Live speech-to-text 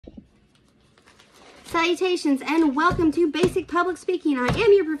Salutations and welcome to Basic Public Speaking. I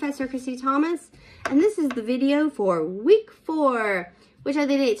am your Professor Christy Thomas, and this is the video for week 4, which are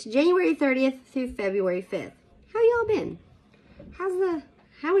the dates January 30th through February 5th. How y'all been?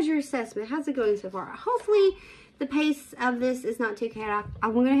 How was your assessment? How's it going so far? Hopefully the pace of this is not too chaotic.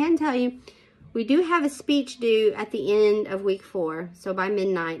 I'm going to go ahead and tell you, we do have a speech due at the end of week 4, so by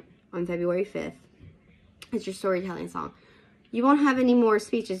midnight on February 5th. It's your storytelling song. You won't have any more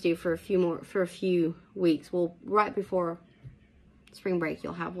speeches due for a few weeks. Well, right before spring break,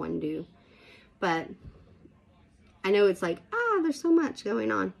 you'll have one due. But I know it's like, there's so much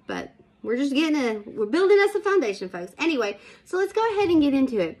going on. But we're building us a foundation, folks. Anyway, so let's go ahead and get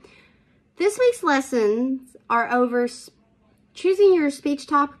into it. This week's lessons are over choosing your speech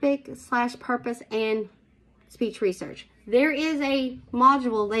topic / purpose and speech research. There is a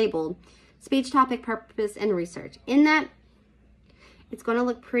module labeled speech topic, purpose, and research. In that, it's going to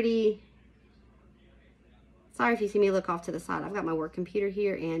look pretty, sorry if you see me look off to the side. I've got my work computer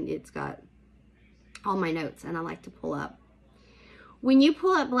here and it's got all my notes and I like to pull up. When you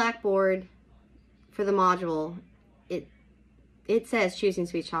pull up Blackboard for the module, it says choosing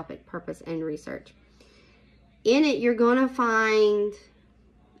speech topic, purpose, and research. In it, you're going to find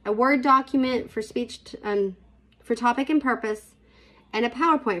a Word document for speech, for topic and purpose, and a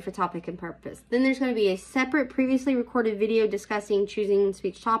PowerPoint for topic and purpose. Then there's going to be a separate previously recorded video discussing choosing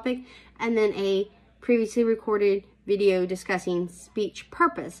speech topic, and then a previously recorded video discussing speech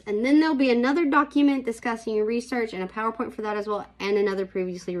purpose. And then there'll be another document discussing research and a PowerPoint for that as well, and another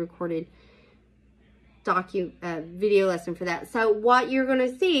previously recorded video lesson for that. So what you're going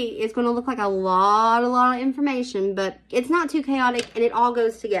to see is going to look like a lot of information, but it's not too chaotic and it all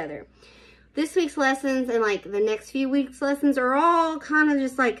goes together. This week's lessons and like the next few weeks' lessons are all kind of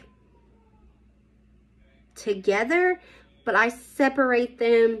just like together, but I separate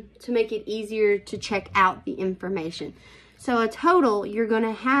them to make it easier to check out the information. So a total, you're going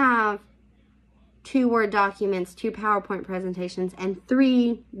to have 2 Word documents, 2 PowerPoint presentations, and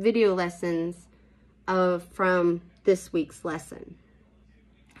 3 video lessons from this week's lesson.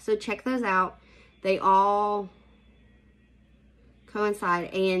 So check those out. They all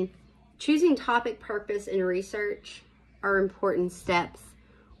coincide, and choosing topic, purpose, and research are important steps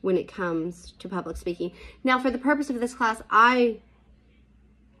when it comes to public speaking. Now, for the purpose of this class, I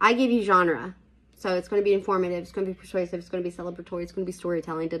give you genre. So it's going to be informative, it's going to be persuasive, it's going to be celebratory, it's going to be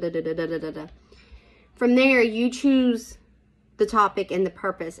storytelling, From there, you choose the topic and the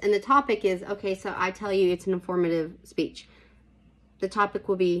purpose. And the topic is, okay, so I tell you it's an informative speech. The topic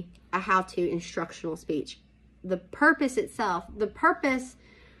will be a how-to instructional speech. The purpose itself,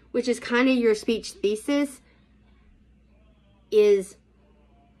 which is kind of your speech thesis, is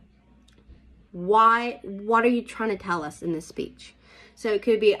what are you trying to tell us in this speech? So it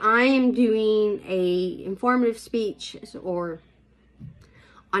could be, I am doing a informative speech or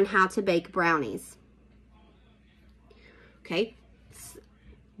on how to bake brownies. Okay,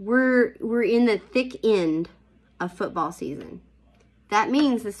 we're in the thick end of football season. That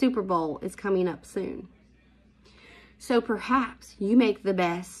means the Super Bowl is coming up soon. So perhaps you make the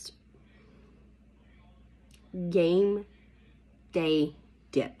best game day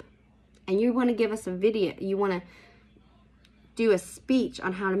dip. And you want to give us a video. You want to do a speech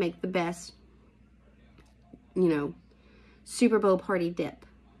on how to make the best, Super Bowl party dip.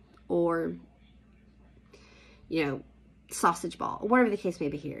 Or, sausage ball. Or whatever the case may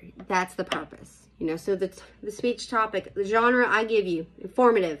be here. That's the purpose. So the speech topic, the genre I give you,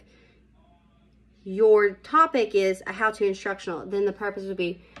 informative. Your topic is a how-to instructional. Then the purpose would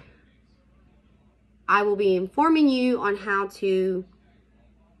be, I will be informing you on how to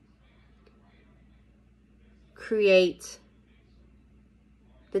create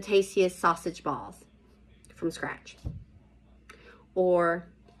the tastiest sausage balls from scratch. Or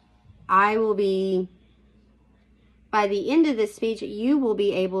I will be, by the end of this speech, you will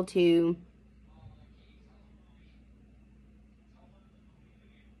be able to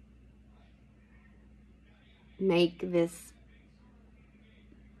make this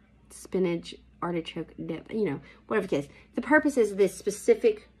spinach artichoke dip, whatever the case. The purpose is this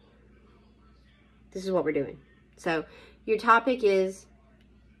is what we're doing. So your topic is,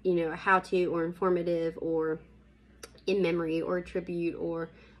 how to or informative or in memory or a tribute or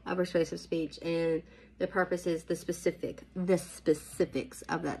a persuasive speech. And the purpose is the specifics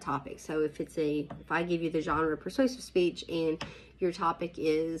of that topic. So if I give you the genre persuasive speech and your topic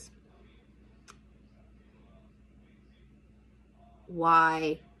is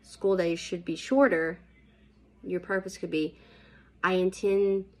why school days should be shorter, your purpose could be, I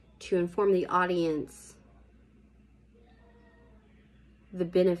intend to inform the audience the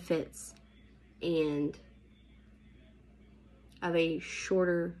benefits and of a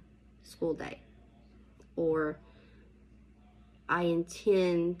shorter school day. Or I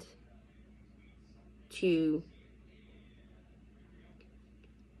intend to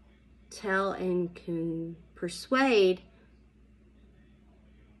tell and can persuade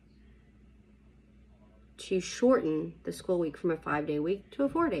to shorten the school week from a 5-day week to a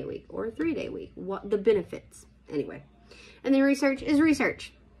 4-day week or a 3-day week. What the benefits, anyway. And then research is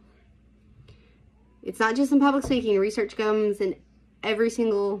research. It's not just in public speaking. Research comes in every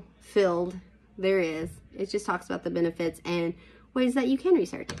single field there is. It just talks about the benefits and ways that you can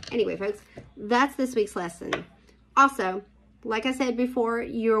research. Anyway, folks, that's this week's lesson. Also, like I said before,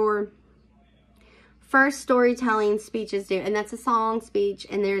 your first storytelling speech is due, and that's a song speech,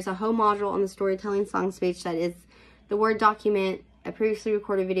 and there's a whole module on the storytelling song speech that is the Word document, a previously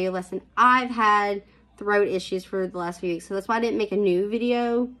recorded video lesson. I've had throat issues for the last few weeks, so that's why I didn't make a new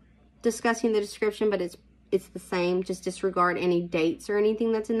video discussing the description, but it's the same. Just disregard any dates or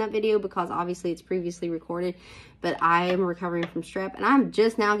anything that's in that video because obviously it's previously recorded. But I am recovering from strep, and I've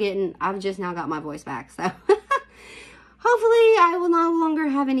just now got my voice back, so hopefully I will no longer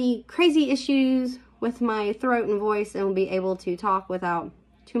have any crazy issues with my throat and voice and will be able to talk without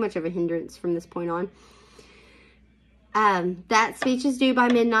too much of a hindrance from this point on. That speech is due by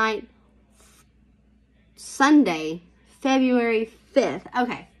midnight, Sunday, February 5th.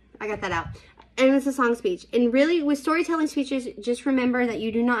 Okay, I got that out. And it's a song speech. And really, with storytelling speeches, just remember that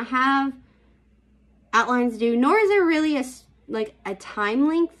you do not have outlines due, nor is there really a time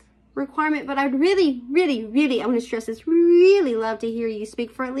length requirement. But I'd really, really, really, I want to stress this, really love to hear you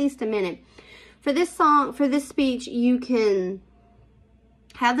speak for at least a minute. For this speech, you can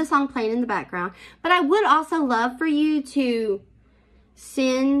have the song playing in the background. But I would also love for you to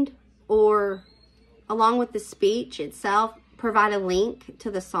send, or along with the speech itself, provide a link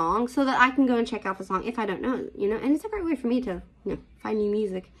to the song so that I can go and check out the song if I don't know, and it's a great way for me to, find new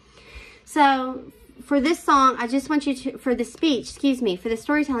music. So for this song, I just want you to, for the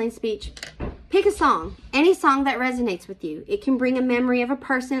storytelling speech, pick a song, any song that resonates with you. It can bring a memory of a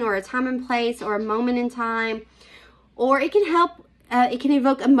person or a time and place or a moment in time, or it can help, it can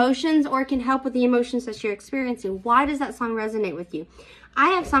evoke emotions, or it can help with the emotions that you're experiencing. Why does that song resonate with you? I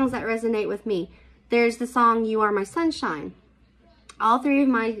have songs that resonate with me. There's the song, You Are My Sunshine.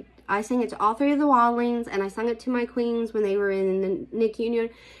 I sang it to all three of the Wildlings, and I sung it to my queens when they were in the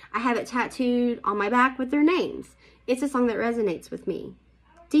NICU. I have it tattooed on my back with their names. It's a song that resonates with me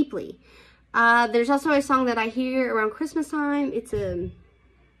deeply. There's also a song that I hear around Christmas time. It's a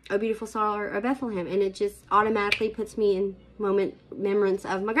Beautiful Star of Bethlehem, and it just automatically puts me in remembrance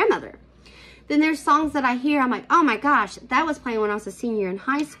of my grandmother. Then there's songs that I hear, I'm like, oh my gosh, that was playing when I was a senior in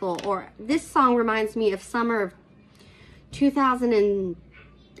high school, or this song reminds me of summer of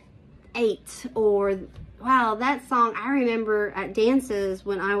 2008, or wow, that song I remember at dances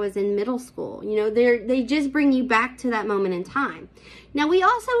when I was in middle school. They just bring you back to that moment in time. Now, we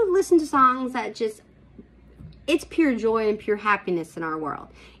also listen to songs that it's pure joy and pure happiness in our world.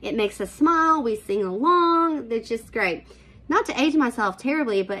 It makes us smile, we sing along, it's just great. Not to age myself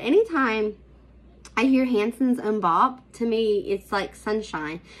terribly, but anytime I hear Hanson's Bop, to me it's like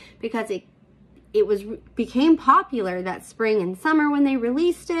sunshine, because it became popular that spring and summer when they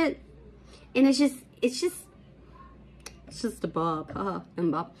released it, and it's just a bop,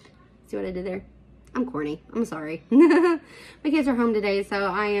 bop. See what I did there? I'm corny. I'm sorry. My kids are home today, so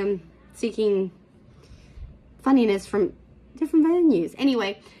I am seeking funniness from different venues.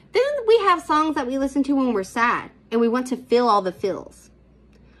 Anyway, then we have songs that we listen to when we're sad and we want to feel all the feels.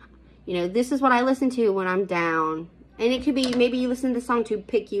 This is what I listen to when I'm down. And it could be, maybe you listen to the song to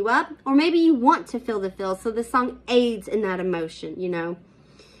pick you up, or maybe you want to feel the feels, so the song aids in that emotion,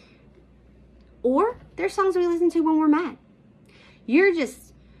 Or there's songs we listen to when we're mad.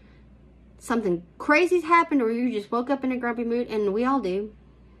 Something crazy's happened, or you just woke up in a grumpy mood, and we all do.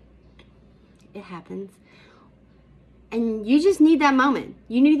 It happens. And you just need that moment.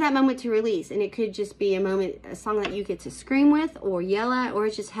 You need that moment to release. And it could just be a song that you get to scream with or yell at, or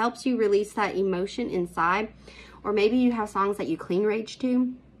it just helps you release that emotion inside. Or maybe you have songs that you clean rage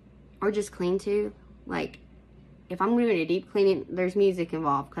to, or just clean to. Like, if I'm doing a deep cleaning, there's music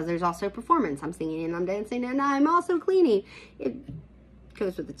involved, because there's also performance. I'm singing and I'm dancing and I'm also cleaning. It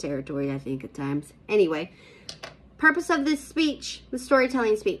goes with the territory, I think, at times. Anyway, purpose of this speech, the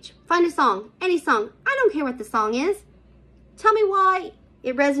storytelling speech. Find a song, any song. I don't care what the song is. Tell me why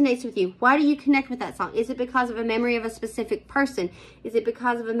it resonates with you. Why do you connect with that song? Is it because of a memory of a specific person? Is it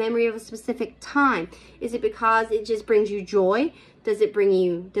because of a memory of a specific time? Is it because it just brings you joy? Does it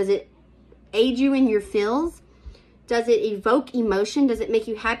aid you in your feels? Does it evoke emotion? Does it make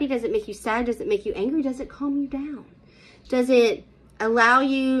you happy? Does it make you sad? Does it make you angry? Does it calm you down? Does it allow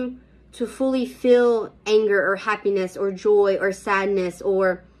you to fully feel anger or happiness or joy or sadness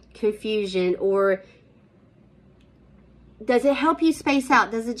or confusion? Or does it help you space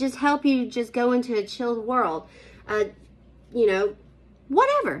out? Does it just help you just go into a chilled world? You know,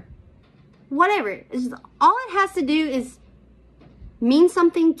 whatever. It's just, all it has to do is mean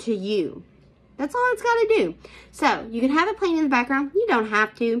something to you. That's all it's got to do. So you can have it playing in the background. You don't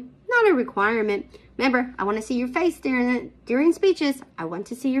have to. Not a requirement. Remember, I want to see your face during speeches. I want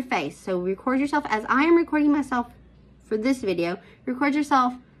to see your face. So record yourself as I am recording myself for this video. Record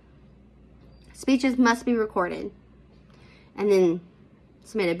yourself. Speeches must be recorded. And then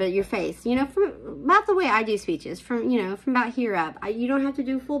submitted, but your face, you know, from about the way I do speeches, from, you know, from about here up. You don't have to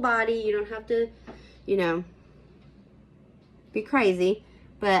do full body. You don't have to, you know, be crazy.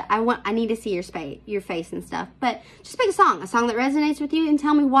 But I need to see your face and stuff. But just pick a song that resonates with you, and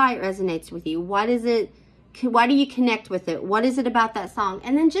tell me why it resonates with you. Why do you connect with it? What is it about that song?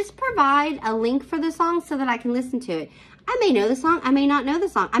 And then just provide a link for the song so that I can listen to it. I may know the song. I may not know the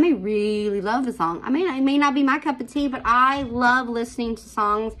song. I may really love the song. It may not be my cup of tea, but I love listening to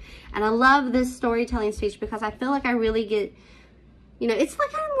songs. And I love this storytelling speech because I feel like I really get, you know, it's like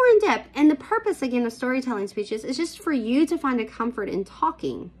kind of more in depth. And the purpose, again, of storytelling speeches is just for you to find a comfort in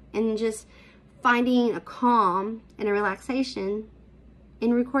talking and just finding a calm and a relaxation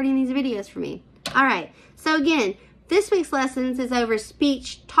in recording these videos for me. All right. So again, this week's lessons is over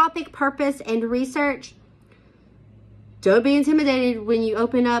speech, topic, purpose, and research. Don't be intimidated when you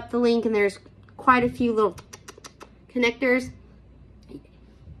open up the link and there's quite a few little connectors.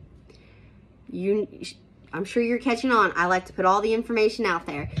 I'm sure you're catching on. I like to put all the information out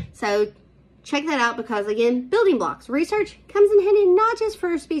there. So check that out because, again, building blocks. Research comes in handy not just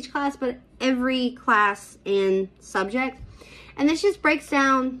for a speech class, but every class and subject. And this just breaks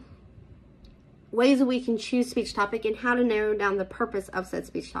down ways that we can choose speech topic and how to narrow down the purpose of said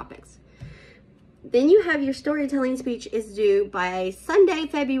speech topics. Then you have your storytelling speech is due by Sunday,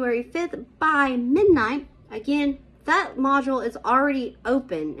 February 5th by midnight. Again, that module is already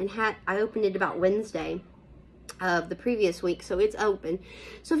open, and I opened it about Wednesday of the previous week, so it's open.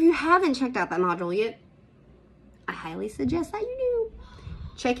 So if you haven't checked out that module yet, I highly suggest that you do.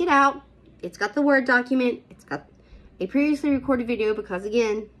 Check it out. It's got the Word document. It's got a previously recorded video because,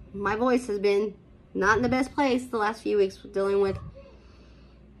 again, my voice has been not in the best place the last few weeks dealing with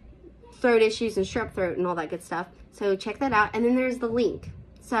throat issues and strep throat and all that good stuff. So check that out. And then there's the link.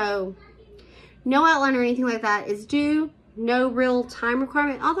 So no outline or anything like that is due. No real time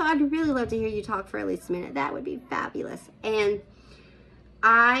requirement. Although I'd really love to hear you talk for at least a minute. That would be fabulous. And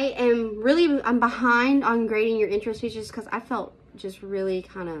I'm behind on grading your intro speeches because I felt just really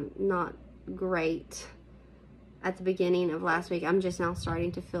kind of not great at the beginning of last week. I'm just now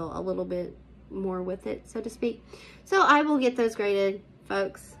starting to feel a little bit more with it, so to speak. So I will get those graded,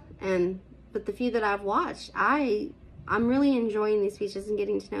 folks. But the few that I've watched, I'm really enjoying these speeches and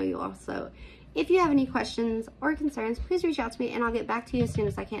getting to know you all. So if you have any questions or concerns, please reach out to me and I'll get back to you as soon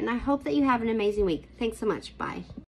as I can. And I hope that you have an amazing week. Thanks so much. Bye.